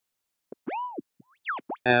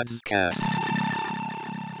AdzCast.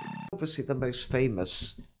 Obviously, the most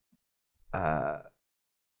famous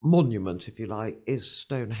monument, if you like, is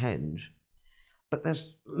Stonehenge. But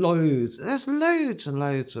there's loads and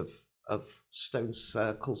loads of stone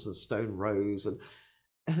circles and stone rows, and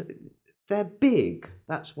they're big.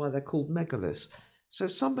 That's why they're called megaliths. So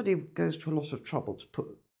somebody goes to a lot of trouble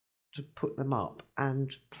to put them up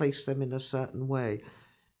and place them in a certain way.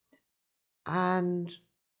 And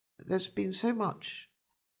there's been so much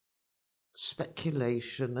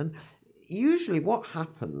speculation, and usually what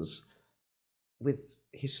happens with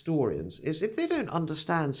historians is if they don't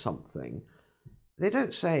understand something, they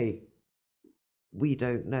don't say we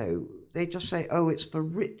don't know. They just say, oh, it's for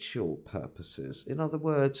ritual purposes. In other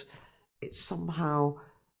words, it's somehow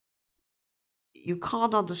you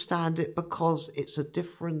can't understand it because it's a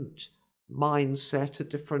different mindset, a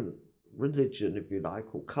different religion, if you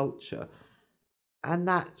like, or culture. And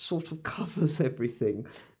that sort of covers everything.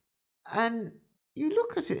 And you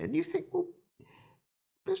look at it and you think, well,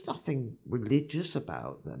 there's nothing religious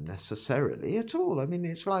about them necessarily at all. I mean,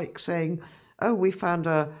 it's like saying, oh, we found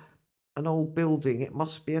an old building, it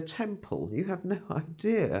must be a temple. You have no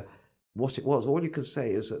idea what it was. All you can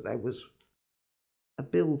say is that there was a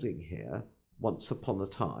building here once upon a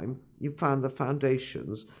time. You found the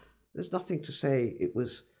foundations. There's nothing to say it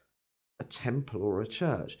was a temple or a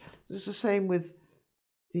church. It's the same with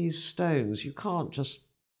these stones. You can't just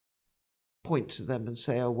point to them and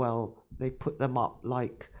say, oh, well, they put them up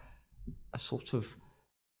like a sort of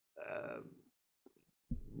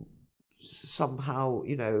somehow,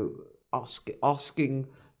 asking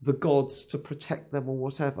the gods to protect them or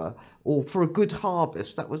whatever, or for a good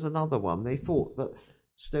harvest. That was another one. They thought that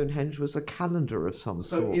Stonehenge was a calendar of some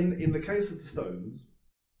So sort. in the case of the stones,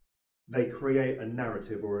 they create a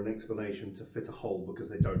narrative or an explanation to fit a hole because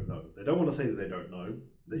they don't know. They don't want to say that they don't know.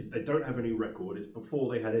 They don't have any record. It's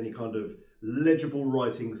before they had any kind of legible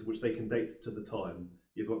writings which they can date to the time.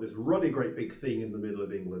 You've got this ruddy great big thing in the middle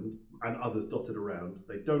of England and others dotted around.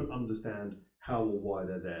 They don't understand how or why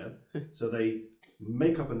they're there. So they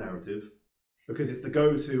make up a narrative because it's the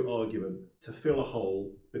go-to argument to fill a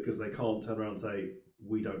hole because they can't turn around and say,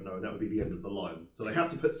 we don't know. And that would be the end of the line. So they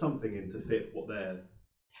have to put something in to fit what they're...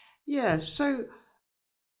 Yeah, so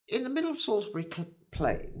in the middle of Salisbury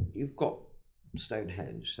Plain, you've got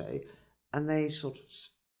Stonehenge, say, and they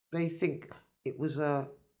think it was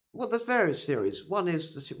well, there's various theories. One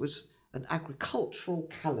is that it was an agricultural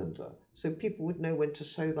calendar, so people would know when to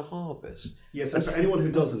sow the harvest. Yeah, so for anyone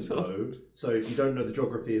who doesn't know, so if you don't know the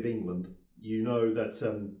geography of England, you know that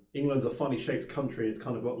England's a funny shaped country. It's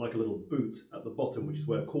kind of got like a little boot at the bottom, which is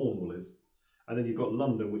where Cornwall is. And then you've got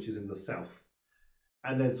London, which is in the south.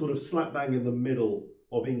 And then sort of slap bang in the middle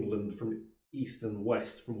of England from east and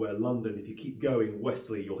west, from where London, if you keep going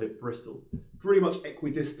westerly, you'll hit Bristol. Pretty much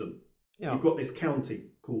equidistant. Yeah. You've got this county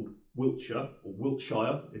called Wiltshire, or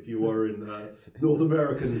Wiltshire, if you were in North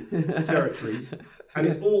American territories. And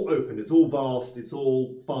it's all open, it's all vast, it's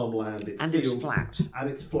all farmland, it's fields. It's flat. And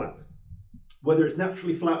it's flat. Whether it's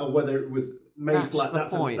naturally flat or whether it was made flat,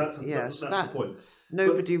 that's the point.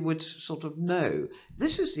 Nobody would sort of know.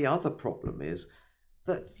 This is the other problem, is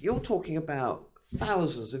that you're talking about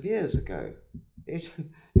thousands of years ago.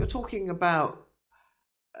 You're talking about,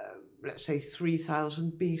 let's say,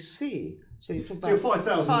 3000 BC. So you're talking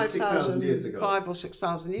about 5,000, 6,000 years ago. 5,000 or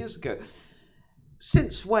 6,000 years ago.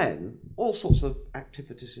 Since when, all sorts of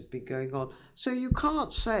activities have been going on. So you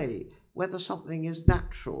can't say whether something is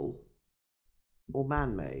natural or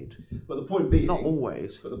man-made. But the point being, not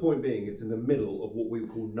always. But the point being, it's in the middle of what we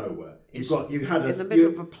call nowhere. In the middle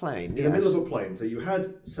of a plain. In the middle of a plain. So you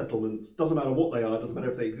had settlements. Doesn't matter what they are. Doesn't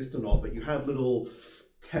matter if they exist or not. But you had little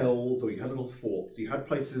tells, or you had little forts. You had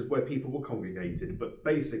places where people were congregated. But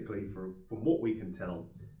basically, from what we can tell,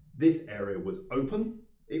 this area was open.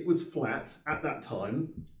 It was flat at that time.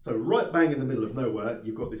 So right bang in the middle of nowhere,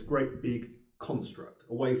 you've got this great big construct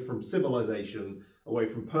away from civilization, away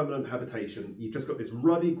from permanent habitation. You've just got this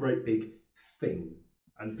ruddy, great big thing,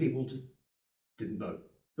 and people just didn't know.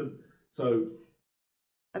 So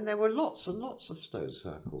and there were lots and lots of stone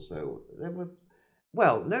circles. There were,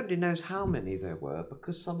 well, nobody knows how many there were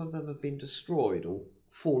because some of them have been destroyed or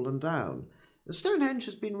fallen down. The Stonehenge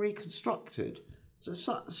has been reconstructed. So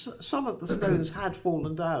some of the stones had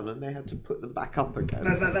fallen down and they had to put them back up again.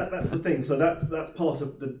 That's the thing. So that's part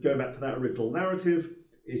of the going back to that original narrative.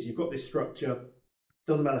 Is you've got this structure.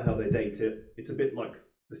 Doesn't matter how they date it. It's a bit like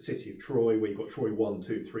the city of Troy, where you've got Troy 1,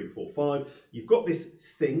 2, 3, 4, 5. You've got this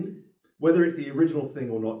thing, whether it's the original thing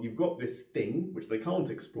or not. You've got this thing which they can't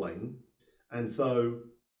explain, and so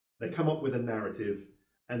they come up with a narrative.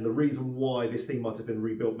 And the reason why this thing might have been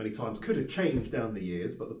rebuilt many times could have changed down the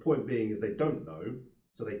years, but the point being is they don't know,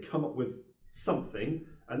 so they come up with something,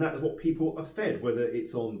 and that is what people are fed, whether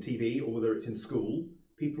it's on TV or whether it's in school.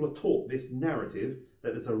 People are taught this narrative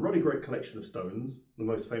that there's a really great collection of stones, the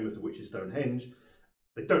most famous of which is Stonehenge.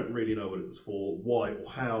 They don't really know what it was for, why or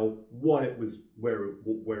how, why it was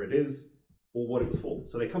where it is, or what it was for.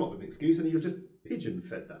 So they come up with an excuse, and you're just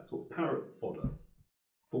pigeon-fed that, sort of parrot fodder,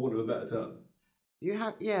 for want of a better term. You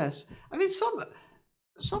have, yes. I mean, some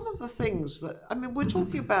of the things that, I mean, we're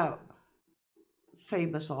talking about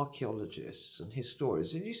famous archaeologists and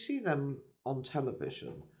historians, and you see them on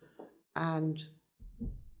television, and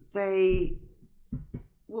they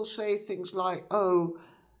will say things like, "Oh,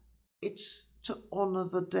 it's to honour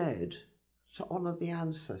the dead, to honour the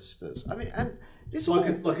ancestors." I mean, and this like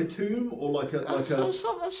a tomb, or like a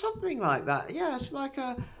something like that. Yes, like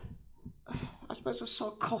I suppose a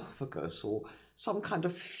sarcophagus or some kind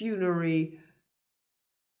of funerary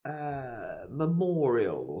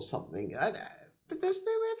memorial or something. But there's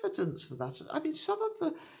no evidence for that. I mean, some of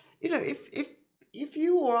the, if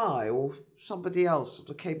you or I or somebody else sort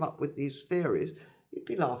of came up with these theories, you'd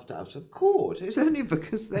be laughed out of court. It's only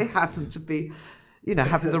because they happen to be,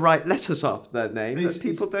 having the right letters after their name that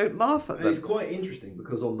people don't laugh at them. It's quite interesting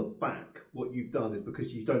because on the back, what you've done is,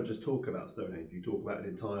 because you don't just talk about Stonehenge, you talk about an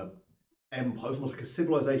entire empire, almost like a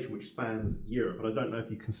civilization which spans Europe. And I don't know if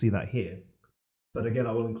you can see that here, but again,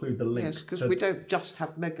 I will include the link. Yes, because we don't just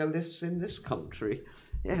have megaliths in this country.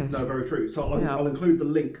 Yes. No, very true. So I'll include the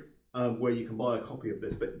link where you can buy a copy of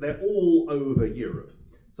this, but they're all over Europe.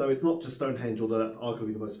 So it's not just Stonehenge, although that's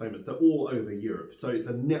arguably the most famous. They're all over Europe. So it's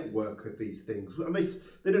a network of these things. And they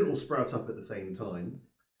didn't all sprout up at the same time,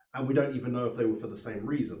 and we don't even know if they were for the same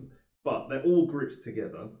reason. But they're all grouped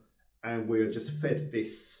together, and we're just fed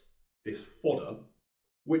this fodder,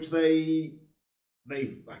 which they've,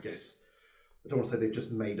 I guess, I don't want to say they've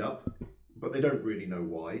just made up, but they don't really know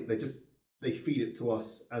why. They feed it to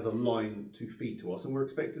us as a line to feed to us, and we're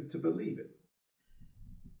expected to believe it.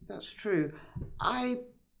 That's true.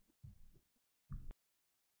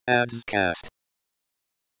 AdzCast.